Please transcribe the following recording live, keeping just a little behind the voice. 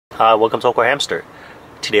Hi, welcome to AwkwardHamster.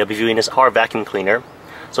 Today I'll be viewing this car vacuum cleaner.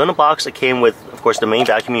 So in the box it came with, of course, the main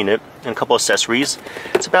vacuum unit and a couple accessories.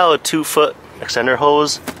 It's about a 2-foot extender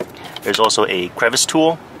hose. There's also a crevice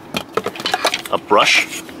tool, a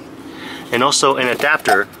brush, and also an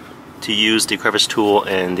adapter to use the crevice tool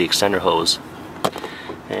and the extender hose.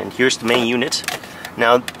 And here's the main unit.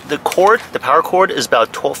 Now the power cord is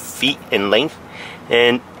about 12 feet in length,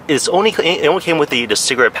 and it only came with the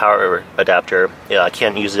cigarette power adapter. I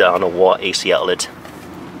can't use it on a wall AC outlet.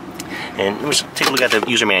 And let's take a look at the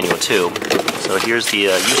user manual too. So here's the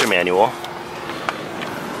user manual.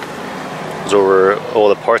 Goes over all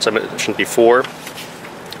the parts I mentioned before.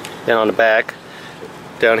 Then on the back,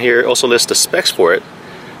 down here, it also lists the specs for it.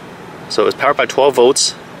 So it's powered by 12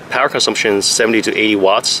 volts, power consumption is 70 to 80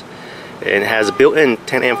 watts, and it has a built-in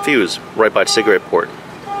 10 amp fuse right by the cigarette port.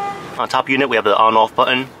 On top unit we have the on-off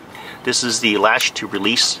button. This is the latch to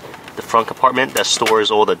release the front compartment that stores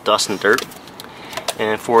all the dust and dirt.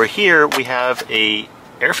 And for here we have a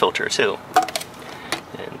air filter too.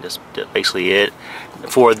 And that's basically it.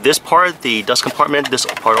 For this part, the dust compartment, this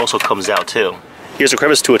part also comes out too. Here's the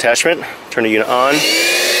crevice tool attachment. Turn the unit on.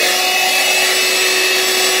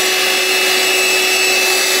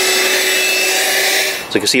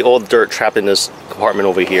 So you can see all the dirt trapped in this compartment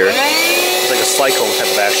over here. It's like a cyclone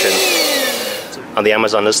type of action. On the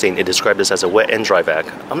Amazon listing, it described this as a wet and dry vac.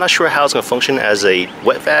 I'm not sure how it's going to function as a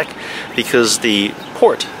wet vac because the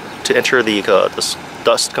port to enter the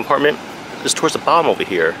dust compartment is towards the bottom over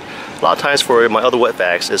here. A lot of times for my other wet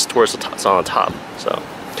vacs, it's towards the top, it's on the top. So,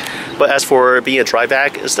 but as for being a dry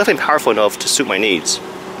vac, it's definitely powerful enough to suit my needs.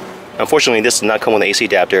 Unfortunately, this did not come with an AC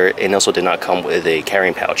adapter and also did not come with a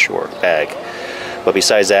carrying pouch or bag. But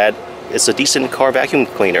besides that, it's a decent car vacuum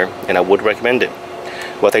cleaner and I would recommend it.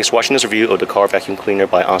 Well, thanks for watching this review of the car vacuum cleaner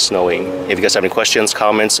by Onshowy. If you guys have any questions,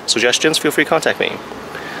 comments, suggestions, feel free to contact me.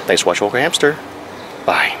 Thanks for watching AwkwardHamster.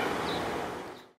 Bye.